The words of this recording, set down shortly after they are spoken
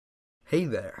Hey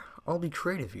there, I'll be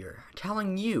creative here,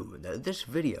 telling you that this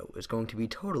video is going to be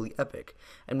totally epic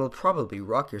and will probably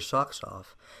rock your socks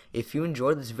off. If you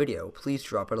enjoyed this video, please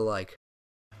drop it a like.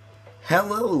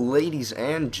 Hello ladies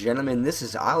and gentlemen, this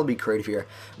is I'll be creative here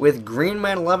with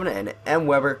Greenman11 and M.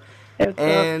 Weber,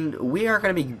 and we are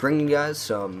going to be bringing you guys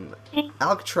some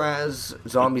Alcatraz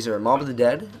Zombies or Mob of the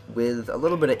Dead with a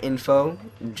little bit of info,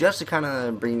 just to kind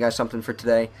of bring you guys something for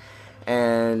today.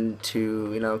 And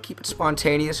to, keep it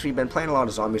spontaneous. We've been playing a lot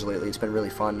of zombies lately. It's been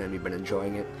really fun and we've been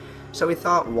enjoying it. So we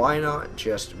thought, why not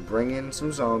just bring in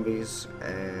some zombies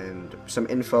and some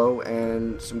info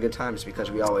and some good times,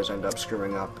 because we always end up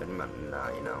screwing up and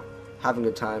having a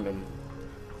good time and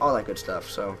all that good stuff.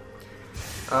 So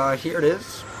here it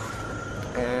is.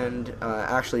 And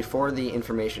actually, for the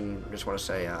information, I just want to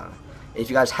say,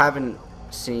 if you guys haven't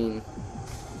seen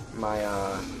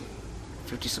my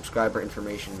 50 subscriber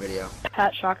information video,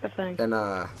 Pat, shock the thing. Then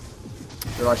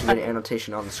you'll actually get an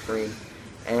annotation on the screen,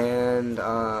 and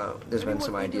there's been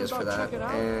some ideas for that.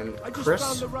 And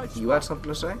Chris, you had something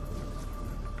to say?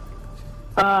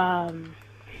 Can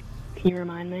you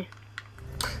remind me?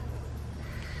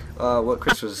 What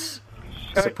Chris was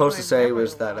supposed to say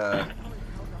was that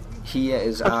he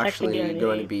is actually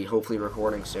going to be hopefully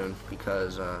recording soon,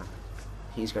 because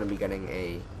he's going to be getting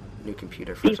a new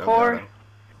computer for some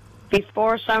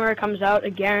Before summer comes out, I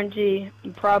guarantee,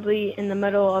 probably in the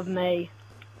middle of May.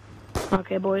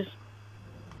 Okay, boys?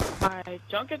 Alright,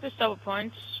 don't get this double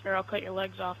points, or I'll cut your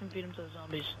legs off and feed them to the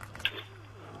zombies.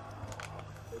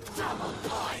 Double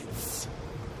points!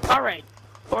 Alright,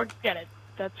 forget it.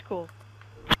 That's cool.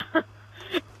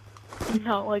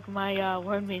 Not like my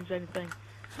word means anything.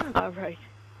 Alright.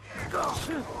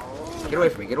 Get away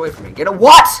from me, get away from me. Get a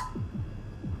what?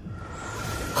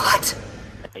 What?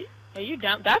 Are you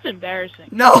down? That's embarrassing.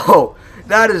 No,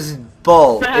 that is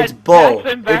bull. It's bull.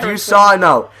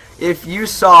 If you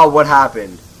saw what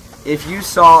happened, if you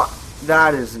saw,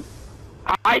 that is.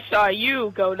 I saw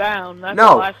you go down. That's no,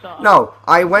 all I saw. No,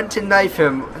 I went to knife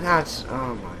him. That's,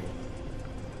 oh my.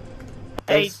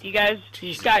 Hey, you guys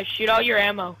shoot all your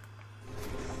ammo.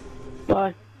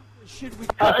 What? I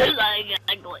got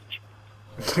a glitch.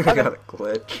 I got a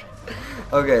glitch.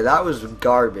 Okay, that was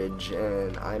garbage,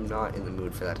 and I'm not in the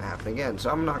mood for that to happen again, so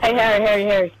I'm not gonna... Hey,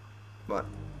 Harry. What?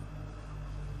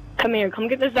 Come here, come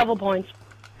get this double points.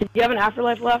 Do you have an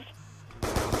afterlife left?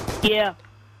 Yeah.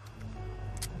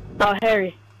 Oh,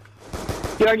 Harry.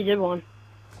 You already did one.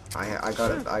 I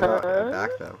got it back,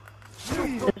 though. So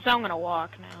I'm gonna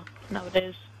walk now. No, it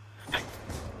is.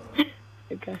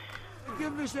 Okay.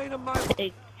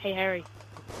 Hey, Harry.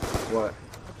 What?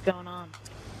 What's going on?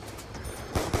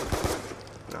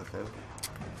 Nothing.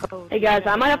 Oh, Hey guys,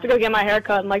 I might have to go get my hair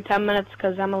cut in like 10 minutes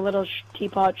because I'm a little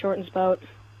teapot, short and spout.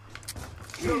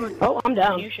 Oh, I'm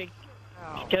down. You should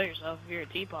kill yourself if you're a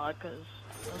teapot, because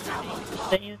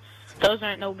those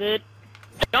aren't no good.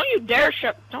 Don't you dare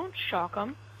don't shock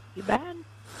them. You bad?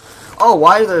 Oh,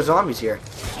 why are there zombies here?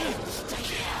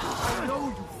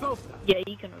 Yeah,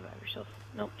 you can revive yourself.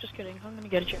 Nope, just kidding. I'm gonna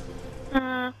get you.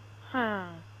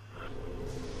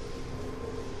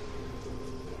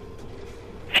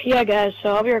 Yeah, guys,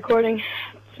 so I'll be recording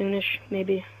soonish,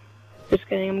 maybe. Just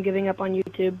kidding, I'm giving up on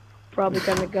YouTube. Probably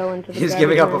gonna go into the He's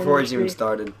giving up before he's even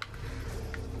started.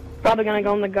 Probably gonna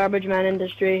go in the garbage man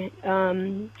industry.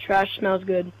 Trash smells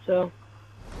good, so.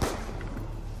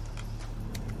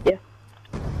 Yeah.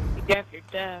 You're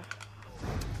deaf.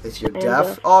 Is you're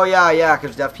deaf? Oh, yeah,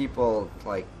 because deaf people,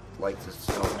 like to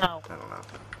smell. No. I don't know.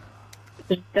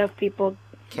 Just deaf people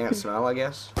Can't smell, I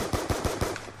guess?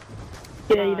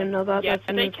 Yeah, you didn't know that? Yeah, that's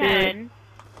the they new theory. can.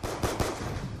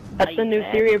 That's the new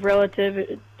theory of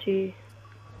relativity.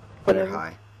 You're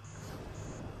high.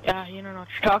 Yeah, you don't know what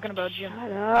you're talking about, Jim.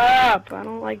 Shut up! I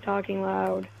don't like talking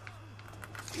loud.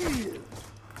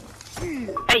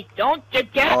 Hey, don't get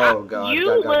Oh, up, God. you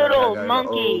God, little God.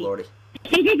 monkey. Oh, Lordy.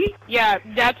 Yeah,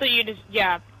 that's what you just.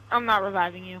 Yeah, I'm not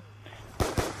reviving you.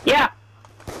 Yeah.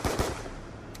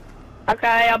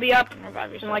 Okay, I'll be up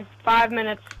Revive in yourself. like 5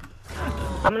 minutes.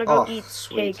 I'm gonna go eat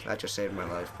sweet. cake. That just saved my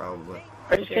life, probably.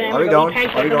 Just kidding, Are we I'm going? gonna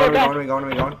go eat Are we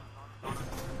pancakes.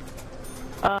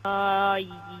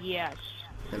 going? Yes.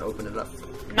 Then open it up.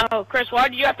 No, Chris, why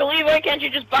did you have to leave? Why can't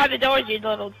you just buy the doors, you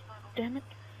little... Damn it.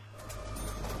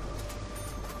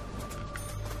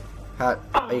 Pat,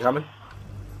 are you coming?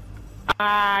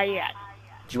 Yes.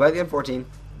 Did you buy the M14?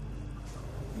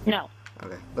 No.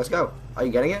 Okay, let's go. Are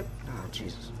you getting it? Oh,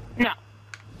 Jesus. No.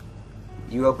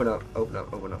 You open up. Open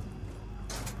up.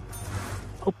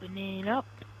 Opening up.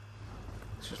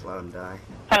 Let's just let him die.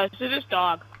 So this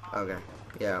dog. Okay.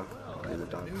 Yeah. I'll do the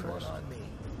dog first.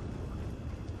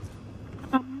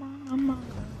 Come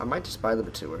I might just buy the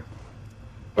Batuer.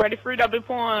 Ready for double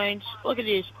points. Look at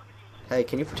these. Hey,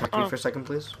 can you protect me for a second,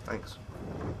 please? Thanks.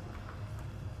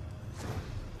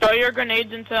 Throw your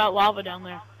grenades into that lava down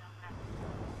there.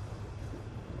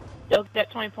 You'll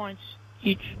get 20 points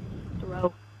each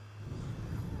throw.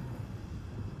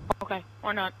 Okay,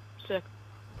 or not. Sick.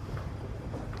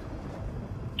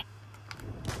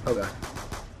 Okay.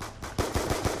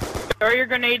 Throw your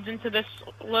grenades into this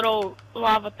little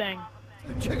lava thing.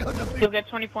 Check out the big. You'll get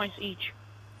 20 points each.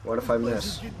 What if I This miss?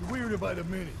 is getting weirder by the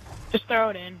minute. Just throw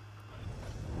it in.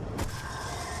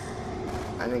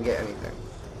 I didn't get anything.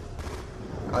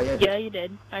 Oh yeah. Yeah, you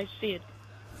did. I see it.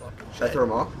 Fucking Should I throw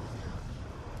them all?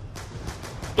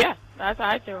 Yeah, that's how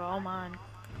I threw all mine.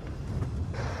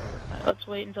 Let's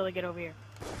wait until they get over here.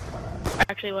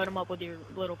 Actually, light them up with your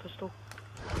little pistol.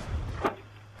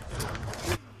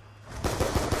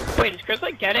 Wait, is Chris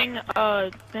like getting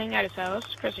a thing at his house?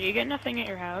 Chris, are you getting a thing at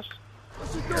your house?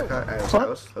 Haircut at his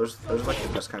house? Those are like the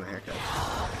best kind of haircut.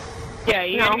 Yeah,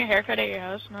 you No. getting a haircut at your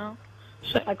house? No?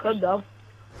 I could though.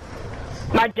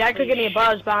 My dad could give me a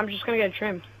buzz, but I'm just gonna get a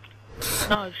trim.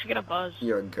 No, you should get a buzz.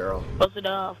 You're a girl. Buzz it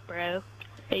off, bro.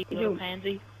 Hey, you little Dude.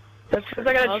 pansy. Just because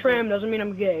I got a Buzz trim doesn't mean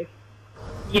I'm gay.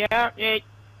 Yeah, it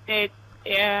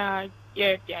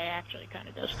actually kind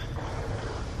of does.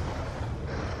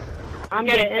 I'm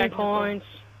Getting getting technical. points.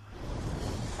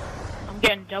 I'm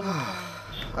getting double points.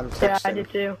 I'm Yeah, I texting. did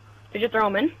too. Did you throw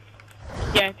them in?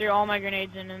 Yeah, I threw all my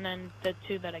grenades in, and then the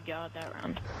 2 that I got that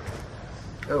round.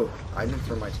 Oh, I didn't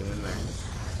throw my team in there.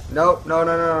 No, no,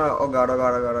 no, no, no. Oh god, oh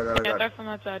god, oh god, oh god, oh Yeah, god. they're from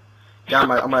that side. Yeah,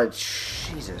 I'm like,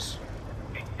 Jesus.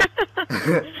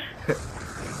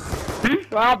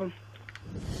 Rob him.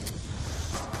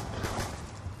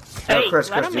 Hey, Chris,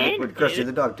 let Chris, him in, Chris, do dude.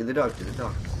 the dog, do the dog, do the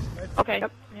dog. Okay.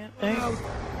 Yep. Yeah, there you go.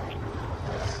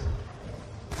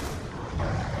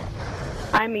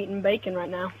 I'm eating bacon right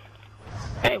now.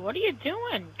 Hey, what are you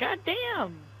doing? God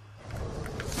damn.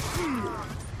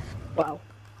 Wow.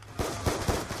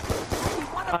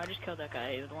 Oh, I just killed that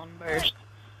guy with one burst.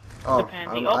 Oh,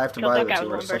 pansy. I have to Killed buy that the guy 2 with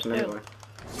in a one second burst, anyway.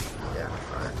 Yeah,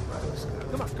 I have to buy this.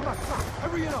 Come on, come on, come on.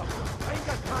 Hurry it up. I ain't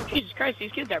got time. Jesus Christ,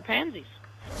 these kids are pansies.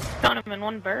 Found him in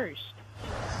one burst.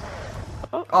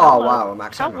 Oh, Oh, hello. wow,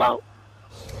 Max ammo. Hello.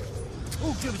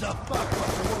 Who gives a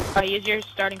fuck? Oh, use your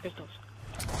starting pistols.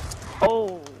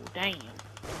 Oh, damn.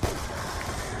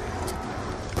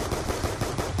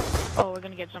 Oh, we're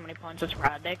gonna get so many points. It's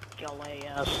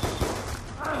ridiculous.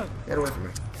 Get away from me.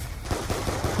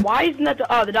 Why isn't that the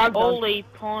the dog done? Holy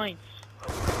points.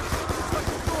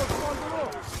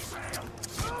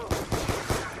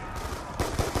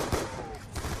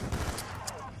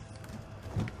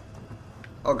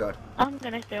 Oh god. I'm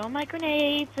gonna throw my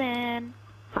grenades in.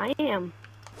 I am.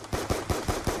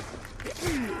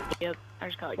 Yep, I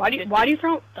just got like Why do you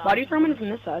throw them in from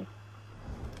this side?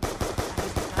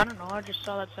 I don't know, I just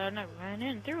saw that side and I ran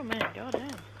in, threw him in,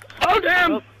 goddamn. Oh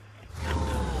damn! Oh.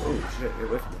 Oh shit, get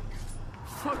away from me.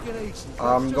 Fucking ace.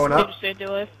 Going Did up. you say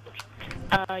do it?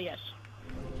 Yes.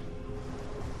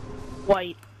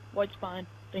 White. White's fine.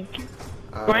 Thank you.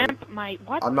 Gramp, my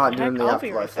what? I'm not the doing heck? the I'll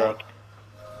be right afterlife though.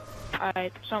 back.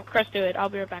 Alright, so Chris, do it. I'll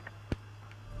be right back.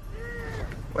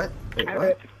 What? Wait,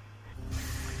 Alright. what?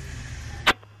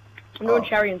 I'm doing Oh.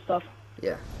 cherry and stuff.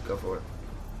 Yeah, go for it.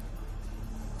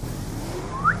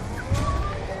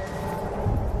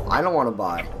 I don't want to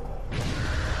buy.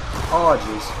 Oh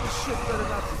jeez. Shit better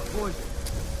not be poison.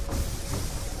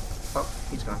 Oh,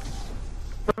 he's gone.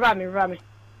 Revive me, revive me.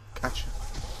 Gotcha.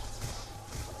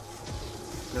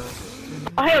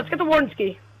 Oh hey, let's get the warden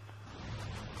ski.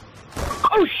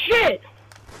 Oh shit!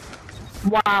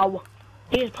 Wow.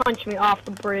 He just punched me off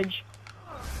the bridge.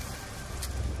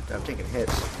 I'm taking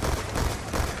hits.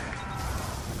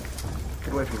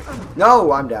 Get away from me.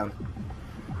 No, I'm down.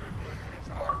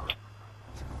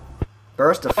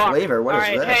 Burst of flavor. What is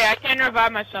Alright, this? hey, I can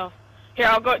revive myself. Here,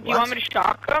 I'll go. Do you What? want me to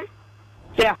shock him?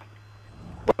 Yeah.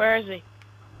 Where is he?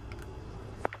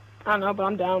 I don't know, but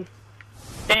I'm down.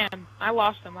 Damn, I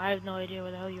lost him. I have no idea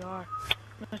where the hell you are.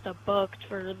 Must have booked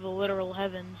for the literal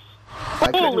heavens. I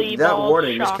Holy couldn't. That balls,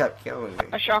 warden just shock. kept killing me.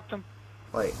 I shocked him.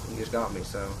 Like he just got me.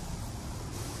 So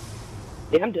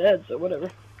Yeah, I'm dead, so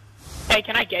whatever. Hey,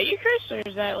 can I get you, Chris, or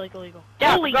is that like illegal?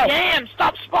 Yeah, Holy go. damn!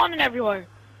 Stop spawning everywhere.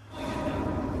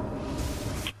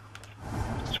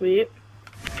 Sweet.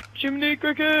 Chimney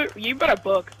cricket. You better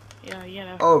book. Yeah, you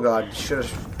know. oh god,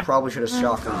 probably should have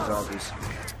shocked those zombies.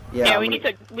 Yeah, Yeah, I'm we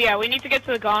gonna- need to. Yeah, we need to get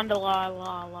to the gondola.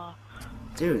 La.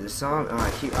 Dude, this song. Oh,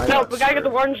 I No, got we gotta get the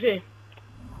screwed. warden ski.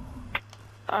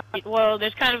 Well,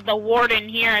 there's kind of the warden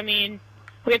here. I mean,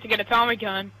 we have to get a Tommy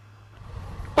gun.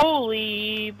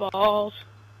 Holy balls.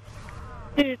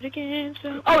 Did it again,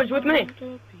 so Oh, it's with me.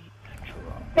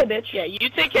 Hey, bitch. Yeah, you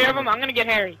take care of him. I'm gonna get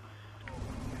Harry.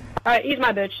 Alright, he's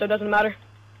my bitch, so it doesn't matter.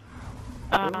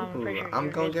 I'm pretty sure I'm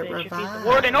you're gonna his get bitch if he's the revived.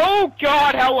 warden. Oh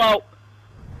God, hello.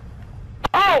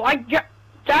 Oh, did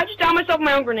I just down myself with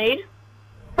my own grenade?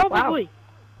 Probably.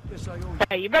 Guess I owe you.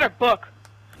 Hey, you better book.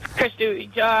 Chris,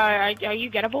 dude, are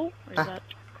you gettable? Or is that?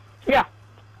 Yeah.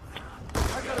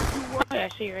 I got a few Oh, yeah,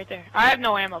 I see you right there. I have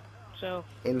no ammo, so.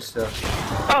 Insta.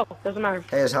 Oh, Doesn't matter.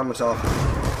 Hey, his helmet's off.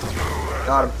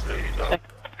 Got him.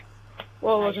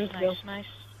 Whoa, nice, wasn't nice, nice.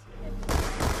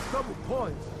 double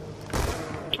points.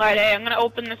 Alright, hey, I'm gonna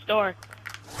open this door.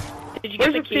 Did you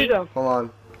get Where's the the key? though? Hold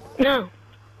on. No.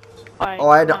 Alright, Oh,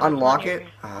 I had to come on, unlock here. it?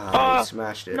 Ah, I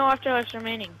smashed it. No afterlife's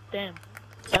remaining. Damn.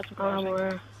 That's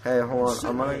embarrassing. Hey, hold on.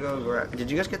 I'm gonna go grab.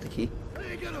 Did you guys get the key?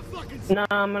 No,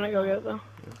 I'm gonna go get it though.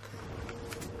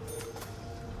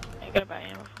 I gotta buy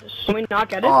ammo for this. Can we not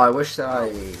get it? Oh, I wish that I.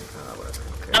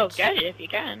 Whatever. Okay. Oh, get it if you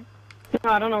can.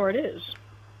 No, I don't know where it is.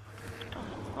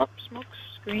 Oh, smoke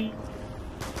screen.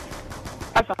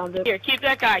 I found it. Here, keep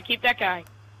that guy. Keep that guy.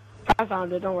 I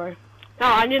found it, don't worry. No,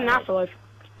 I need an afterlife.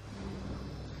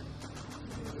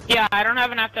 Yeah, I don't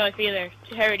have an afterlife either.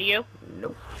 Harry, do you?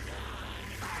 Nope.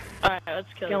 Alright, let's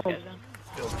kill Kill these him.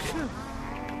 guys then.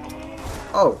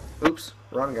 Oh, oops.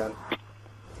 Wrong gun.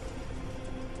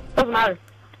 Doesn't matter.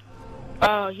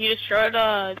 Oh, he destroyed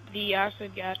the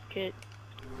acid gas kit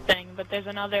thing, but there's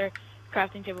another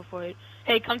crafting table for it.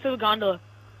 Hey, come to the gondola.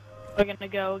 We're gonna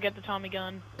go get the Tommy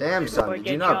gun. Damn, son. Or Did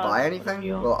get you not shot. buy anything?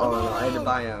 You- Well, oh no, I had to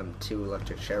buy 2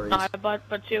 electric cherries. No, I bought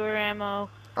two ammo.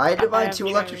 I had to I buy have 2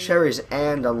 electric cherries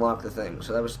and unlock the thing,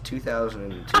 so that was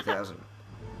 2,000 and 2,000.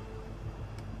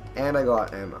 And I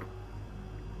got ammo.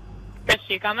 Chris,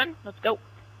 you coming? Let's go.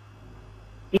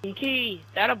 Key,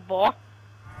 that a ball?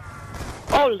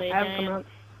 Holy I haven't come damn. up.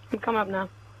 I'm coming up now.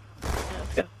 Yeah,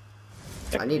 let's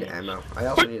go. I need ammo. I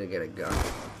also need to get a gun.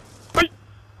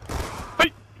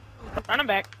 Run him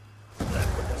back. I'm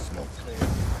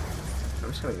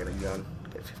just gonna get a gun.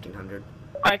 Get 1,500.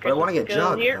 Alright, But I want to get go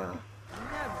jug. here.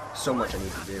 So much I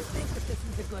need to do.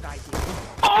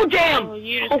 Oh, damn! Oh,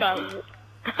 you just got.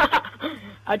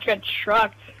 I got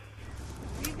trucked.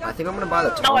 I think I'm gonna buy the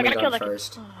No, I Tommy gotta kill gun that.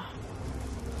 first.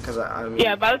 Cause I mean,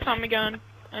 Yeah, buy the Tommy gun,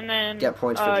 and then Get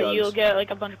points for jugs. you'll get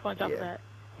like a bunch of points off Yeah. that.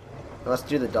 let's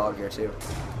do the dog here too.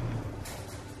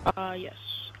 Yes.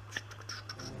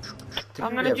 I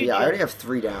I'm gonna do I already jugs. have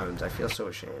 3 downs. I feel so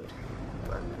ashamed.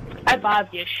 But I had 5.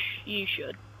 Yes, you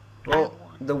should. well,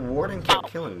 the warden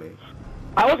kept killing me.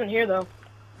 I wasn't here though.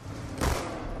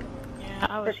 Yeah,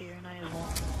 I was here and I had 1.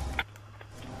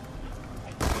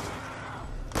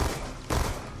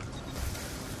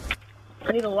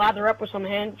 I need to lather up with some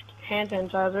hand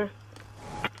sanitizer.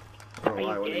 Oh, you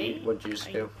why? gay? What'd you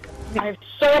just do? I have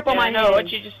syrup on my I know hands.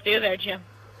 what you just do there, Jim.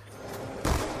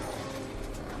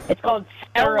 It's called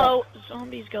syrup. Hello,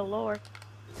 zombies galore.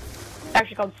 It's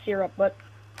actually called syrup, but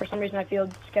for some reason I feel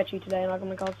sketchy today, and I'm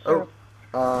gonna call it syrup.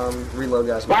 Reload,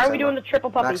 guys. Why max are we ammo. doing the triple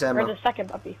puppy Max or ammo. the second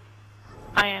puppy?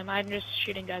 I'm just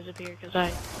shooting guys up here because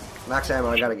I. Max ammo.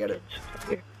 I gotta get it. Up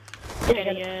here. Yeah, Okay, get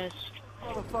it. yes.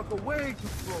 Motherfucker, way too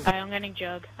close. Alright, I'm getting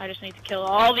jug. I just need to kill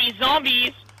all these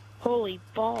zombies. Holy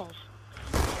balls.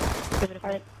 Give it a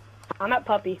Alright, I'm at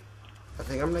puppy. I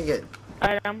think I'm gonna get.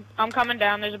 Alright, I'm coming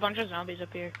down. There's a bunch of zombies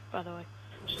up here, by the way.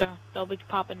 So they'll be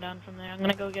popping down from there. I'm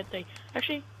gonna go get the.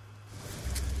 Actually,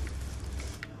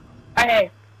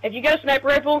 Hey, if you get a sniper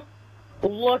rifle,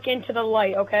 look into the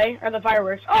light, okay? Or the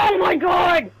fireworks. Oh my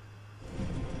god!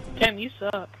 Tim, you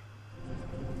suck.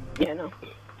 Yeah, no.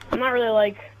 I'm not really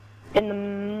like in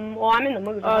the. Well, I'm in the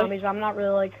mood for zombies. But I'm not really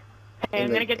like. Hey, I'm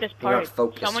the- gonna get this you're not part.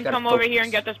 focused. Someone You gotta come over here focus.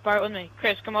 and get this part with me.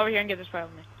 Chris, come over here and get this part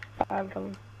with me. I'm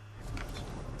coming.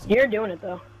 You're doing it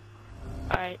though.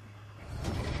 Alright.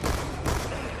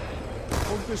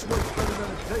 Hope this one's better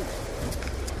than it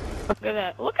tastes. Look at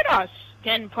that. Look at us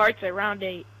getting parts at round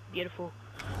 8. Beautiful.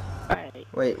 Alright.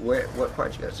 Wait, what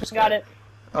part you guys just Got it.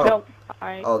 Oh, Go.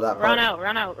 Alright. Oh, that Run part. out,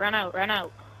 run out, run out, run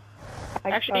out.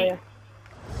 Actually- yeah.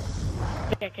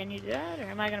 Yeah, can you do that? Or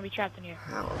am I gonna be trapped in here?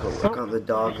 I'll go look on the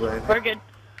dog land. We're good.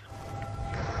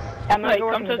 I'm not Wait,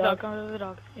 going come to the dog. dog. Come to the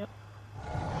dog. Yep.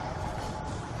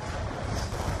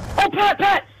 Oh,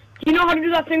 Pat! Do you know how to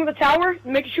do that thing with the tower?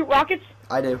 Make it shoot rockets?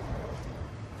 I do.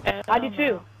 I do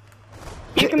too.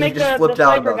 You You can make just the flipped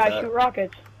out sniper about guy that. shoot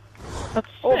rockets. That's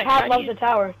Oh, sick. Pat How loves do the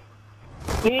tower.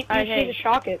 You need Okay. to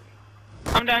shock it.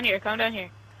 Come down here. Come down here.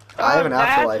 I have an Oh,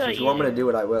 that's afterlife. so If you want me to easy. do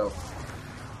it, I will.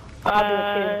 I'll do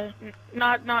it too.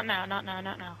 Not now. Not now.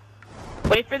 Not now.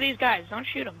 Wait for these guys. Don't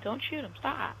shoot them. Don't shoot them.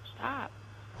 Stop. Stop.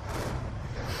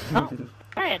 Oh,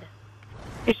 Fred.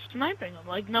 He's sniping him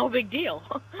like no big deal.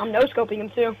 I'm no-scoping him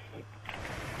too.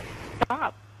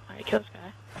 Stop. Alright, kill this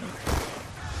guy.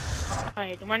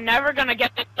 Alright, we're never gonna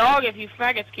get this dog if you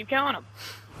faggots keep killing him.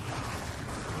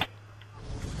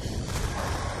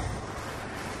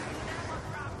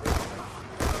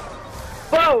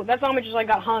 Whoa, that zombie just like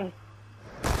got hung.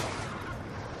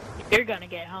 You're gonna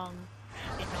get hung.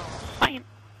 You know, saying.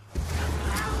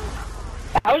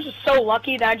 I was just so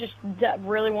lucky that I just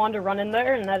really wanted to run in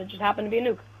there and that it just happened to be a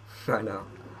nuke. I know.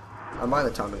 I'm buying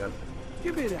the Tommy gun.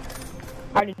 Give me that.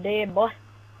 Already dead, boy.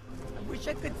 I wish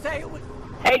I could say it was...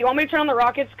 Hey, do you want me to turn on the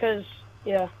rockets? Cause,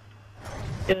 yeah.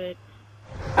 Do it.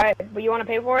 Alright, but you want to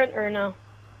pay for it or no?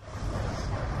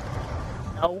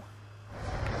 No.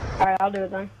 Alright, I'll do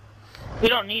it then. We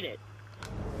don't need it.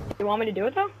 You want me to do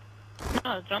it though?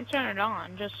 No, don't turn it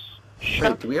on. Just Wait,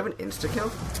 shut. do we have an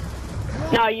insta-kill?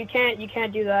 No, you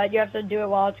can't do that. You have to do it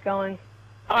while it's going.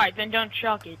 Alright, then don't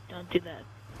shock it. Don't do that.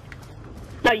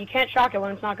 No, you can't shock it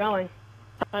when it's not going.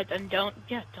 Alright, then don't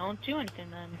do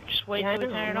anything then. Just wait Yeah, till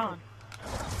we I turn it know. on.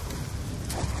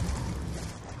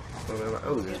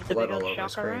 Oh, there's Give the blood big all old over the shock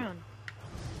screen. around.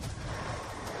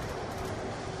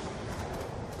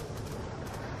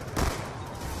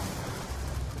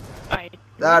 Alright.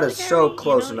 That is so Gary,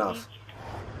 close you know, enough.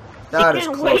 That is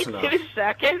you can't close wait enough. 2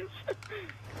 seconds?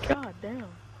 God damn.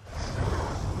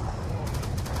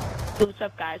 What's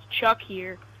up, guys? Chuck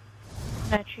here.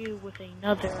 At you with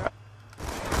another.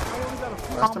 I only got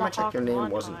a Last time I checked, your name montage.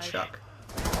 wasn't Chuck.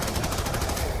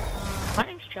 My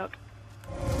name's Chuck.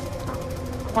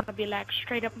 I wanna be like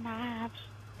straight up knives.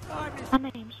 My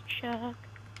name's Chuck.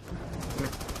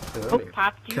 Come Oh, here.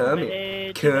 popped you Come in here. the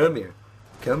head. Come here.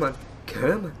 Come on.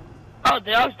 Come on. Oh,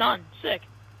 the dog's done. Sick.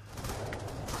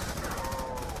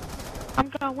 I'm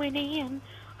going in.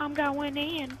 I'm going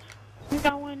in. I'm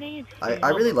going in. I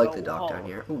really like the dock down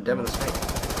here. Ooh, Devin the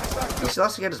Snake. He still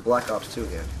has to get his Black Ops 2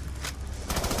 again.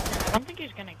 I don't think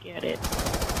he's gonna get it. I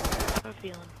have a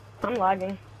feeling. I'm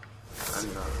lagging.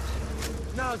 I'm not.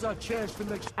 Now's our chance to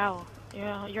make... Ow.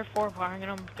 Yeah, you're 4-firing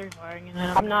and I'm 3-firing and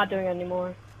then I'm not doing it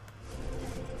anymore.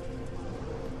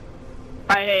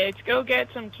 Alright, hey, let's go get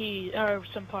some keys, or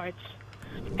some parts.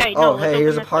 Hey, Oh, no, hey, let's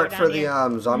here's open a this part door for down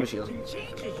the here. zombie shield.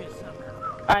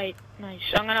 Alright, nice.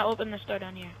 I'm gonna open this door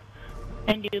down here.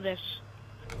 And do this.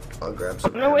 I'll grab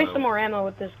some I'm gonna waste ammo. some more ammo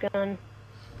with this gun.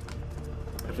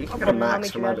 If we can I'm get a gonna max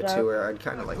meet from you my guys Batuer, I'd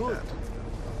kind of like that.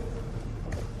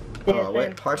 Yeah, Oh, wait,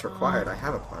 same. parts required. I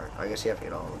have a part. I guess you have to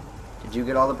get all of them. Did you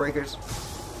get all the breakers?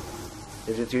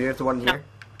 Did you get the one here?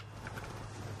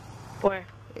 Where?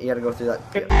 You gotta go through that.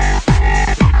 Yeah.